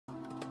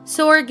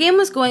So our game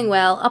was going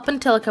well up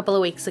until a couple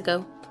of weeks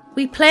ago.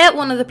 We play at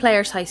one of the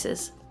players'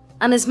 houses,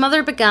 and his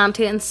mother began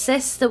to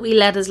insist that we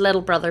let his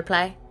little brother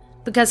play,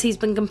 because he's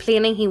been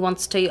complaining he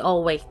wants to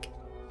all week.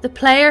 The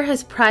player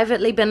has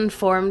privately been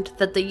informed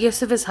that the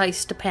use of his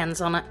house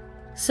depends on it,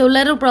 so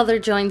little brother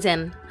joins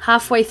in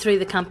halfway through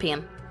the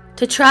campaign.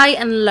 To try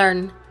and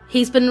learn,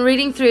 he's been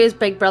reading through his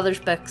big brother's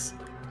books,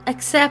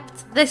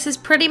 except this is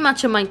pretty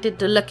much amounted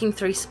to looking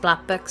through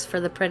splat books for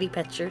the pretty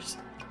pictures.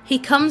 He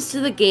comes to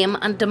the game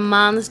and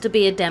demands to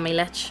be a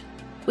demi-lich.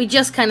 We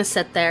just kinda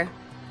sit there,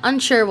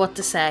 unsure what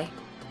to say.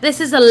 This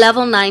is a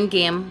level 9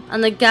 game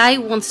and the guy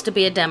wants to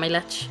be a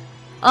demi-lich.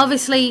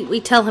 Obviously, we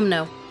tell him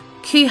no.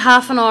 Cue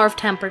half an hour of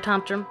temper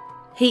tantrum.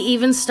 He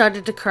even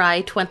started to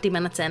cry 20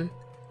 minutes in.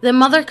 The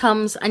mother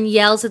comes and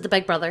yells at the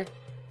big brother.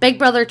 Big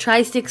brother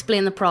tries to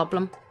explain the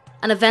problem,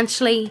 and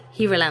eventually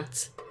he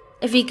relents.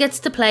 If he gets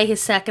to play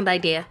his second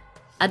idea,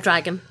 a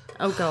dragon.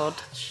 Oh god.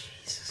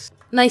 Jesus.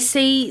 Now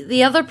see,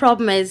 the other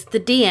problem is the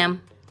DM.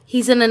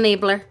 He's an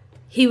enabler.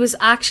 He was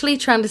actually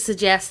trying to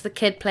suggest the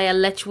kid play a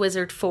Lich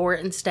Wizard 4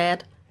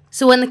 instead.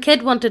 So when the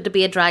kid wanted to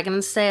be a dragon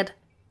instead,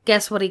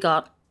 guess what he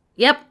got?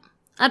 Yep,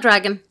 a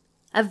dragon.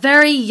 A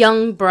very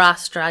young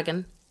brass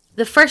dragon.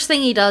 The first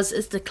thing he does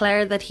is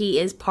declare that he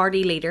is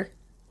party leader.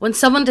 When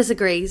someone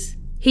disagrees,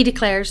 he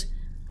declares,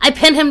 "I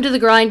pin him to the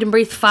ground and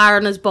breathe fire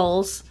on his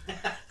balls."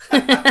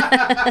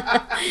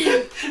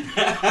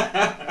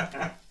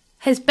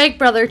 His big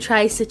brother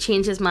tries to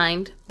change his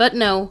mind, but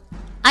no.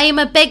 "I am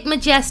a big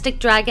majestic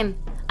dragon.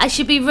 I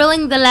should be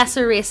ruling the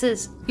lesser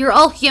races. You're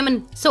all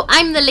human, so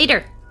I'm the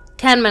leader."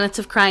 10 minutes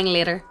of crying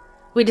later,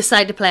 we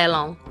decide to play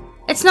along.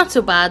 It's not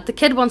so bad, the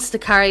kid wants to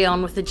carry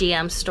on with the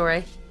GM's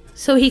story,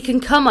 so he can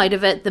come out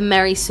of it the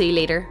Merry Sue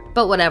leader,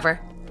 but whatever.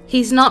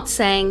 He's not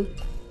saying,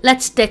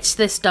 "Let's ditch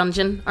this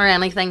dungeon," or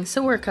anything,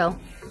 so we're cool.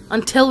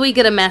 Until we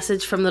get a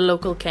message from the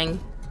local king,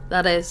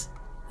 that is.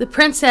 The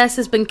princess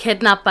has been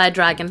kidnapped by a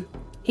dragon.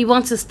 He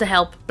wants us to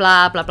help,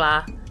 blah blah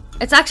blah.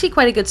 It's actually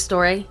quite a good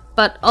story,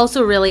 but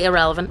also really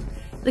irrelevant.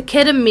 The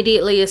kid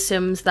immediately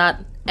assumes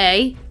that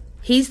A.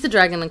 He's the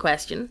dragon in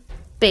question.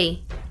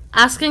 B.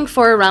 Asking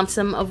for a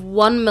ransom of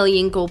 1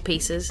 million gold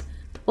pieces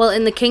while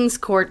in the king's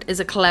court is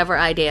a clever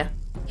idea.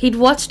 He'd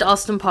watched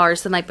Austin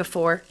Powers the night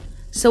before,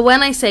 so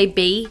when I say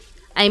B,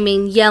 I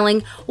mean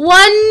yelling,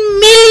 $1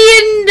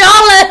 million!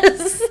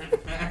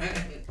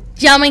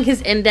 Jamming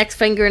his index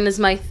finger in his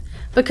mouth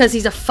because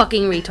he's a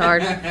fucking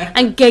retard,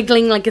 and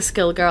giggling like a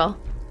schoolgirl.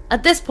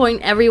 At this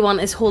point, everyone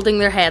is holding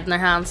their head in their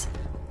hands.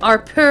 Our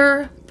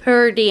poor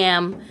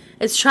DM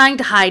is trying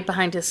to hide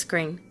behind his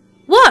screen.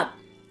 "What?"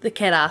 the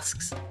kid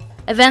asks.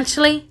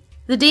 Eventually,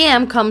 the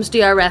DM comes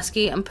to our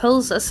rescue and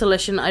pulls a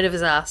solution out of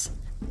his ass.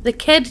 The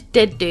kid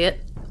did do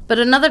it, but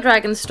another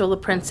dragon stole the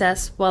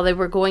princess while they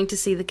were going to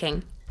see the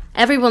king.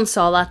 Everyone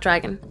saw that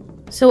dragon,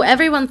 so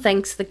everyone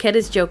thinks the kid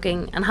is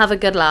joking and have a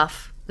good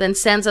laugh, then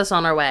sends us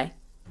on our way.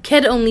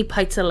 Kid only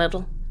pouts a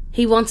little.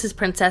 He wants his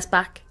princess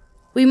back.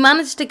 We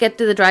managed to get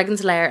to the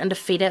dragon's lair and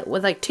defeat it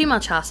without too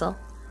much hassle.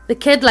 The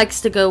kid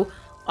likes to go,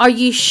 "Are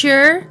you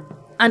sure?"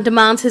 and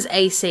demands his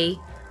AC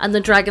and the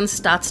dragon's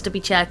stats to be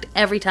checked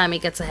every time he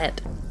gets a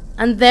hit.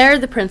 And there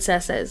the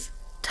princess is,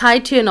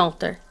 tied to an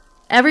altar.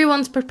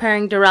 Everyone's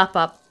preparing to wrap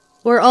up.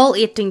 We're all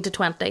 18 to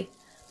 20,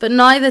 but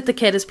now that the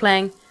kid is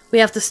playing, we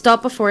have to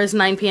stop before his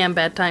 9 PM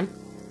bedtime.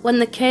 When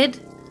the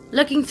kid,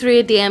 looking through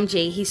a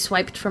DMG he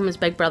swiped from his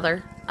big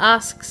brother,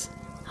 asks,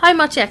 "How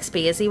much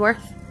XP is he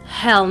worth?"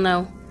 Hell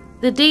no.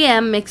 The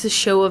DM makes a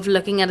show of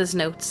looking at his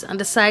notes and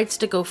decides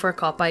to go for a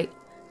cop-out,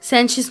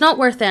 saying she's not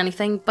worth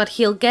anything, but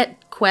he'll get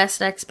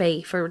quest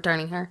XP for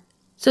returning her.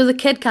 So the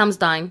kid calms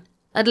down,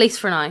 at least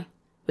for now.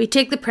 We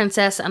take the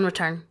princess and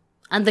return,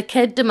 and the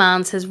kid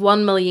demands his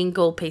 1 million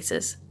gold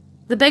pieces.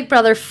 The big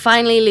brother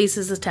finally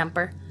loses his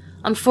temper.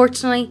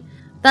 Unfortunately,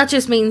 that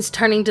just means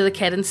turning to the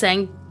kid and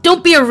saying,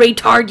 "Don't be a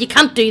retard, you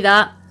can't do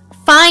that."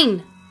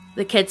 "Fine,"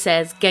 the kid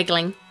says,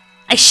 giggling.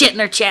 "I shit in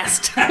her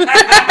chest."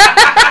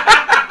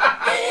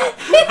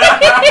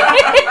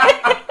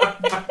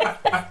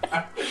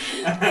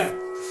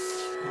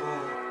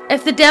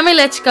 If the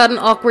demi-lich got an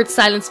awkward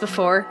silence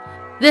before,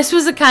 this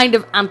was a kind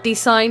of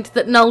anti-sound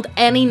that nulled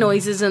any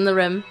noises in the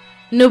room.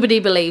 Nobody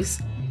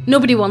believes.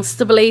 Nobody wants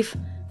to believe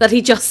that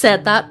he just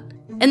said that.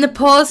 In the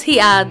pause he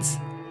adds,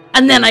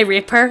 "And then I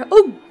rape her."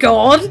 Oh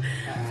god!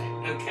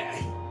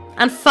 Okay.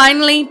 And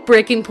finally,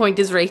 breaking point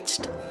is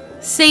reached.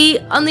 See,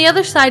 on the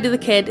other side of the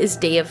kid is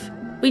Dave.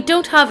 We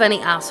don't have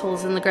any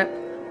assholes in the group,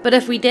 but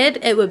if we did,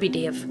 it would be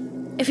Dave.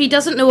 If he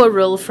doesn't know a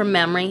rule from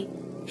memory,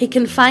 he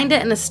can find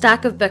it in a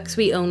stack of books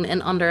we own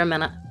in under a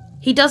minute.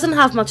 He doesn't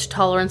have much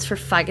tolerance for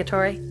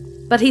faggotry,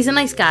 but he's a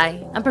nice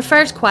guy and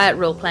prefers quiet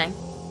role-playing.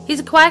 He's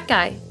a quiet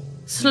guy,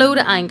 slow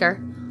to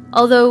anger,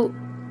 although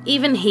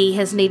even he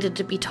has needed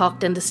to be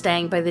talked into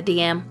staying by the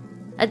DM.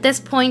 At this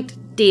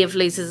point, Dave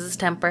loses his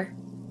temper.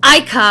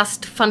 "I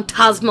cast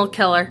Phantasmal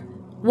Killer."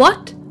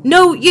 "What?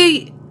 No,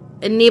 you..."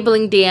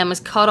 Enabling DM is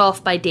cut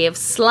off by Dave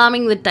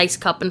slamming the dice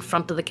cup in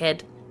front of the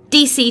kid.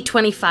 "DC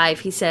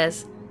 25, he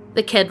says.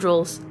 The kid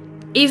rolls.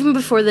 Even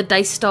before the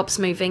dice stops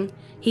moving,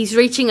 He's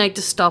reaching out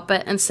to stop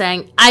it and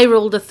saying, "I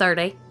rolled a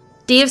 30.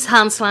 Dave's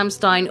hand slams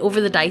down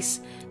over the dice,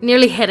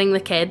 nearly hitting the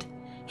kid.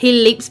 He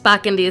leaps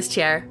back into his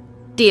chair.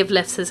 Dave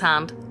lifts his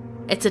hand.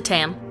 It's a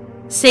 10.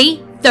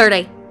 "See?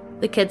 30,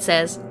 the kid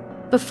says.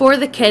 Before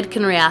the kid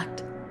can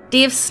react,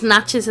 Dave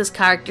snatches his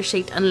character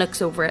sheet and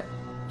looks over it.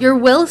 "Your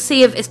will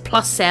save is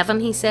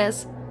 +7, he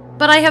says.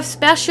 "But I have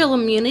special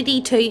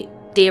immunity to—"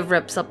 Dave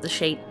rips up the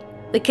sheet.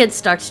 The kid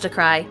starts to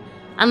cry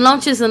and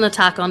launches an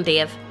attack on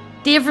Dave.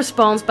 Dave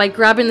responds by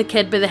grabbing the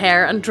kid by the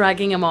hair and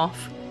dragging him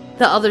off.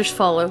 The others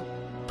follow,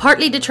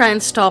 partly to try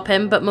and stop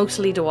him, but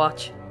mostly to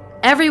watch.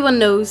 Everyone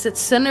knows that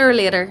sooner or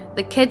later,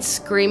 the kid's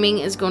screaming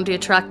is going to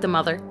attract the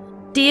mother.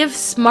 Dave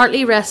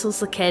smartly wrestles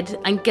the kid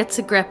and gets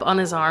a grip on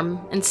his arm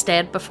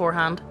instead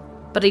beforehand,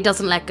 but he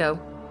doesn't let go.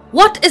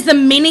 "What is the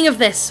meaning of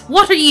this?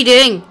 What are you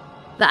doing?"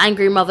 The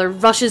angry mother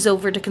rushes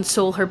over to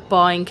console her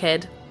bawling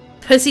kid.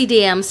 Pussy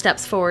DM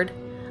steps forward.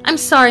 "I'm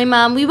sorry,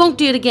 ma'am, we won't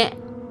do it again."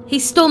 "He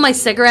stole my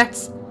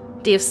cigarettes,"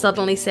 Dave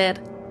suddenly said.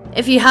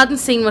 If you hadn't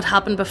seen what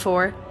happened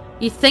before,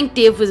 you'd think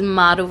Dave was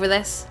mad over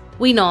this.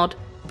 We nod,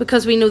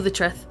 because we know the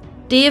truth.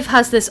 Dave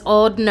has this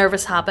odd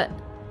nervous habit.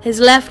 His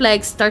left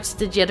leg starts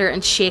to jitter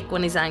and shake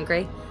when he's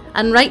angry,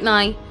 and right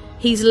now,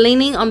 he's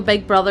leaning on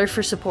Big Brother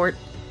for support.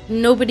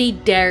 Nobody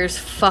dares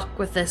fuck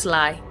with this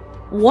lie.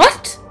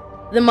 "What?"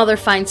 The mother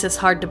finds this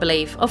hard to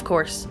believe, of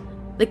course.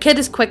 The kid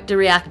is quick to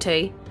react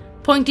too,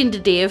 pointing to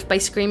Dave by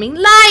screaming,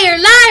 "Liar!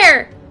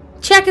 Liar!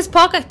 Check his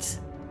pockets,"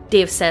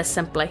 Dave says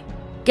simply.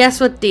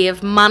 Guess what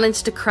Dave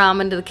managed to cram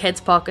into the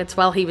kid's pockets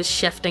while he was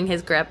shifting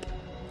his grip.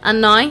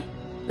 And now,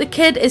 the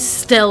kid is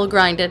still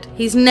grounded.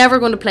 He's never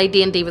going to play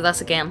D&D with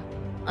us again.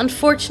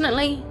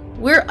 Unfortunately,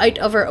 we're out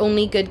of our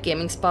only good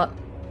gaming spot.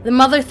 The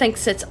mother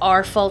thinks it's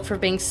our fault for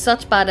being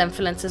such bad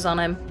influences on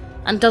him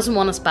and doesn't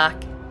want us back.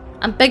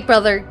 And Big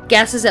Brother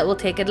guesses it will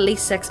take at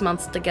least 6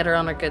 months to get her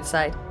on our good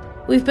side.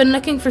 We've been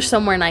looking for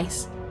somewhere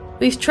nice.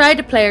 We've tried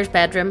a player's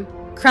bedroom,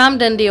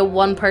 crammed into a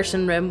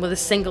one-person room with a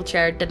single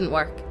chair didn't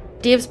work.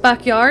 Dave's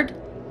backyard?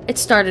 It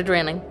started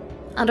raining,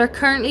 and are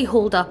currently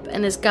holed up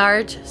in his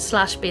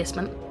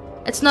garage/basement.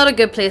 It's not a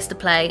good place to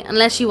play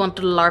unless you want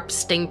to LARP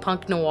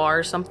steampunk noir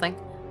or something,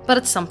 but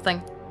it's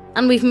something.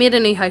 And we've made a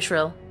new house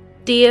rule.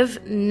 Dave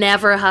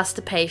never has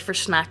to pay for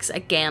snacks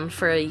again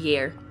for a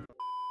year.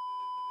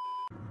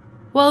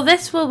 Well,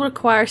 this will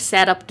require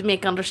setup to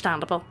make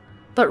understandable,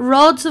 but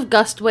rods of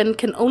gust wind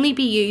can only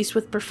be used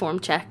with perform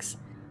checks.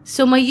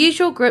 So my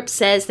usual group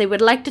says they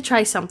would like to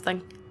try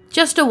something,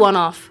 just a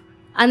one-off,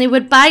 and they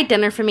would buy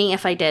dinner for me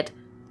if I did.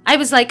 I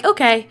was like,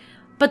 okay,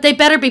 but they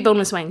better be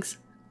bonus wings.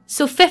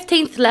 So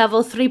 15th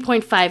level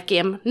 3.5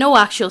 game, no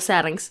actual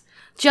settings,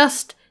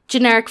 just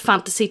generic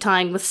fantasy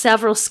town with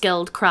several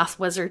skilled craft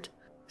wizard.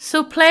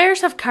 So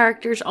players have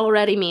characters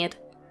already made.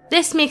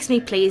 This makes me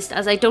pleased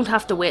as I don't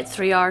have to wait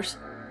 3 hours.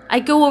 I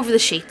go over the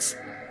sheets.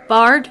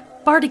 Bard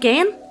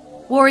again?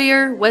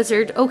 Warrior,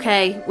 wizard,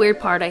 okay,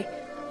 weird party.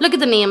 Look at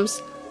the names.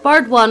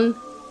 Bard 1,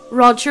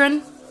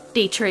 Rogerin,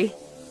 Dietrich.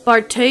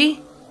 Bard 2,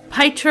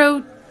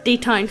 Pytro,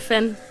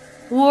 Detownfin.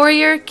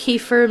 Warrior,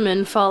 Kiefer,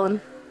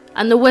 Moonfallen.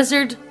 And the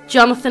wizard,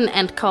 Jonathan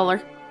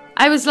Entcaller.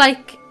 I was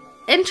like,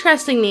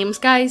 interesting names,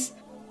 guys.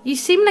 You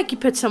seem like you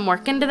put some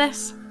work into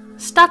this.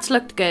 Stats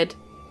looked good.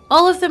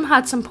 All of them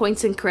had some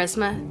points in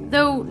charisma,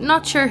 though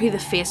not sure who the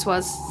face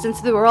was, since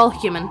they were all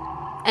human.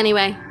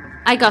 Anyway,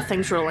 I got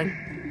things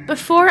rolling.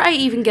 Before I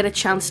even get a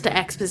chance to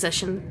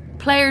exposition,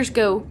 players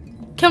go,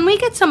 "Can we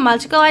get some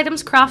magical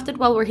items crafted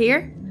while we're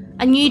here?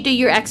 And you do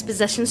your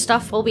exposition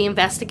stuff while we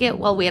investigate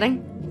while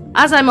waiting?"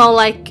 As I'm all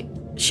like,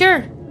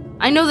 sure,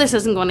 I know this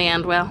isn't going to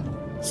end well.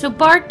 So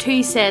Bard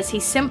 2 says he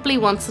simply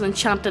wants an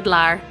enchanted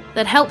lyre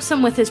that helps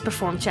him with his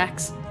perform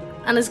checks,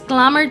 and is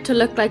glamoured to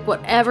look like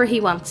whatever he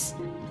wants,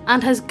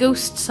 and has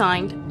ghost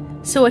sound,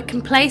 so it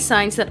can play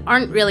sounds that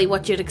aren't really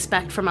what you'd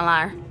expect from a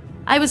lyre.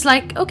 I was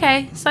like,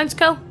 okay, sounds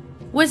cool.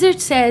 Wizard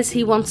says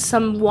he wants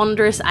some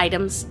wondrous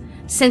items,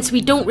 since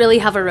we don't really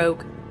have a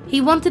rogue. He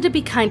wanted to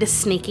be kinda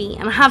sneaky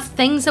and have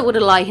things that would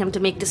allow him to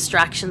make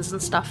distractions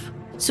and stuff.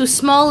 So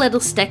small little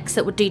sticks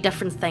that would do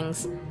different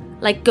things,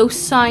 like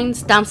ghost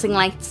sounds, dancing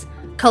lights,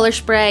 colour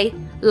spray,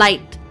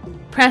 light,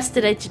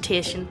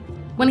 prestidigitation.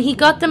 When he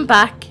got them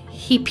back,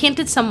 he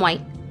painted some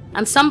white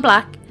and some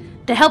black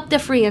to help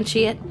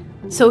differentiate,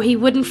 so he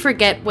wouldn't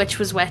forget which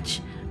was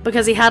which,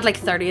 because he had like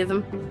 30 of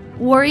them.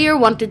 Warrior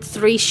wanted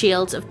 3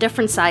 shields of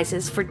different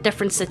sizes for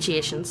different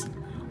situations,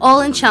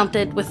 all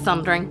enchanted with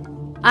thundering.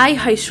 I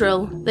house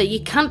rule that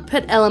you can't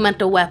put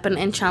elemental weapon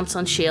enchants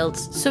on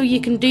shields, so you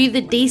can do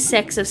the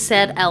D6 of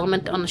said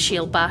element on a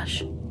shield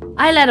bash.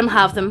 I let him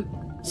have them,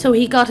 so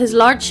he got his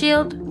large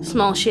shield,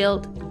 small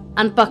shield,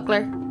 and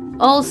buckler,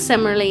 all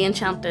similarly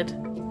enchanted.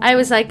 I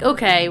was like,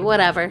 okay,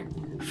 whatever.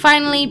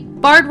 Finally,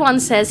 Bard 1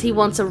 says he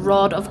wants a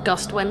rod of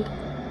gust wind,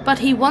 but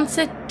he wants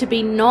it to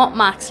be not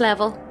max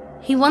level.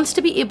 He wants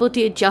to be able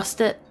to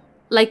adjust it,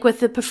 like with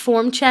the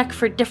perform check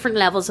for different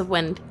levels of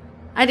wind.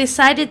 I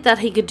decided that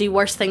he could do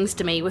worse things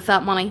to me with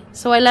that money,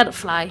 so I let it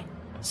fly.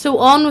 So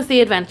on with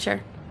the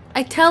adventure.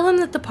 I tell them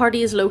that the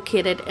party is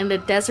located in a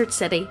desert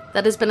city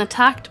that has been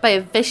attacked by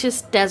a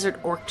vicious desert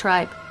orc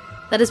tribe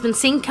that has been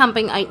seen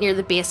camping out near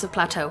the base of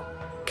plateau.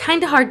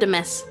 Kinda hard to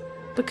miss,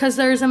 because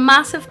there is a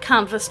massive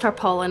canvas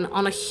tarpaulin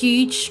on a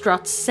huge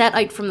strut set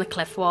out from the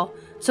cliff wall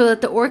so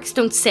that the orcs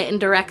don't sit in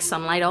direct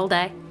sunlight all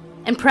day,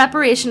 in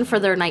preparation for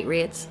their night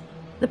raids.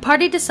 The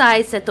party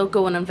decides that they'll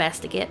go and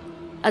investigate,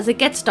 as it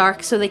gets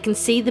dark so they can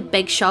see the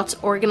big shots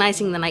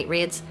organising the night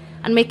raids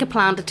and make a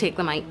plan to take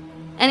them out.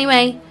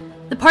 Anyway,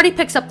 the party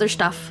picks up their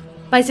stuff,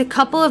 buys a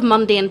couple of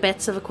mundane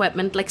bits of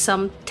equipment like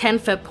some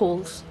 10-foot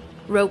poles,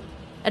 rope,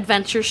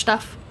 adventure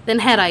stuff, then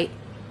head out.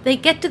 They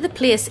get to the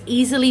place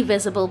easily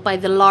visible by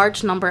the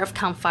large number of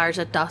campfires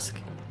at dusk.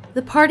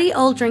 The party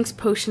all drinks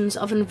potions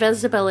of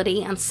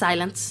invisibility and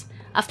silence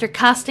after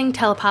casting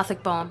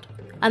telepathic bond,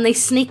 and they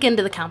sneak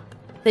into the camp.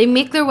 They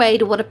make their way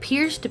to what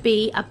appears to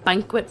be a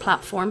banquet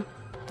platform,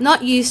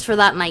 not used for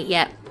that night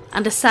yet,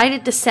 and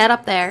decided to set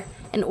up there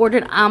in order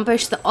to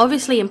ambush the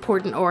obviously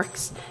important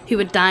orcs who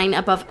would dine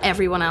above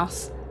everyone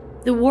else.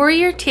 The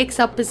warrior takes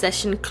up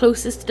position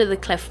closest to the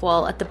cliff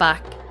wall at the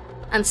back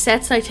and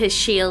sets out his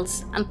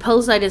shields and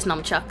pulls out his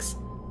nunchucks.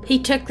 He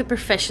took the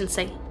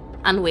proficiency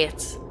and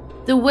waits.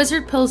 The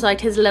wizard pulls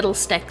out his little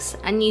sticks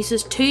and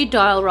uses 2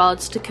 dowel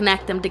rods to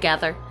connect them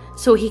together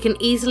so he can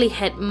easily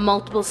hit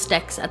multiple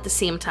sticks at the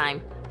same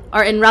time,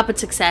 or in rapid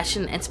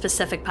succession in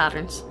specific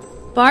patterns.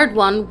 Bard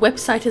 1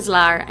 whips out his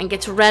lyre and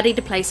gets ready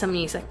to play some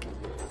music,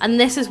 and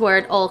this is where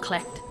it all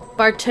clicked.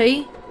 Bard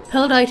 2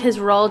 pulled out his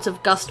rods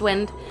of gust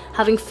wind,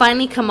 having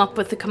finally come up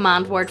with the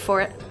command word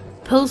for it,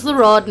 pulls the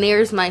rod near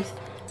his mouth,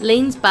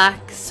 leans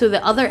back so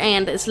the other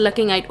end is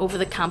looking out over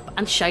the camp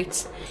and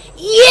shouts,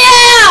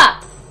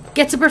 "Yeah!"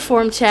 Gets a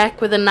perform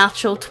check with a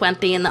natural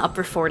 20 in the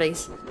upper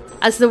 40s.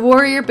 As the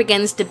warrior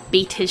begins to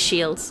beat his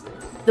shields,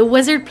 the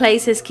wizard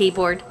plays his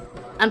keyboard,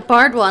 and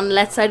Bard 1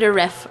 lets out a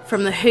riff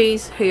from the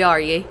Who's Who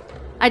Are You.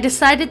 I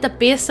decided that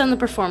based on the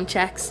perform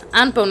checks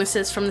and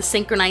bonuses from the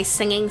synchronized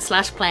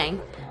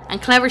singing/playing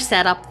and clever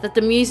setup that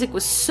the music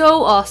was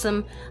so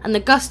awesome and the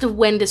gust of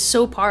wind is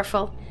so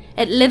powerful,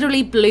 it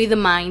literally blew the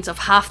minds of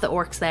half the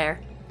orcs there.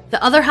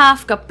 The other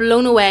half got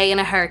blown away in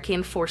a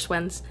hurricane force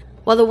winds,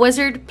 while the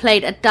wizard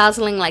played a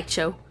dazzling light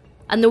show,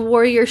 and the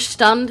warrior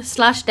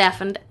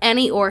stunned/deafened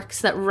any orcs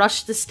that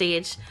rushed the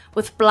stage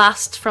with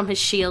blasts from his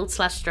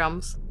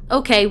shield/drums.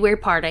 Okay, we're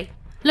party.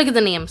 Look at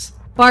the names.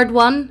 Bard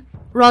 1,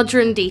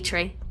 Rodrin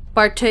Dietrich.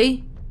 Bard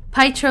 2,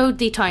 Pytro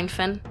D.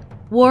 Townfin.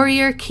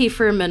 Warrior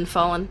Kiefer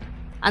Moonfallen.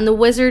 And the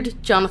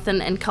wizard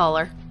Jonathan in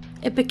collar.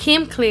 It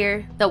became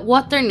clear that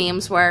what their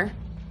names were: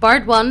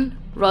 Bard 1,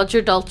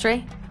 Roger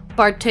Daltrey.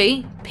 Bard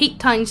 2, Pete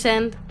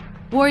Townsend.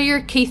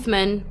 Warrior Keith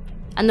Moon.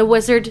 And the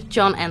wizard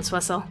John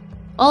Entwistle.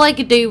 All I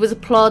could do was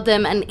applaud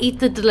them and eat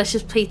the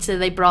delicious pizza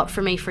they brought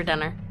for me for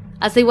dinner,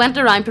 as they went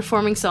around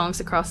performing songs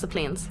across the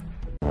plains.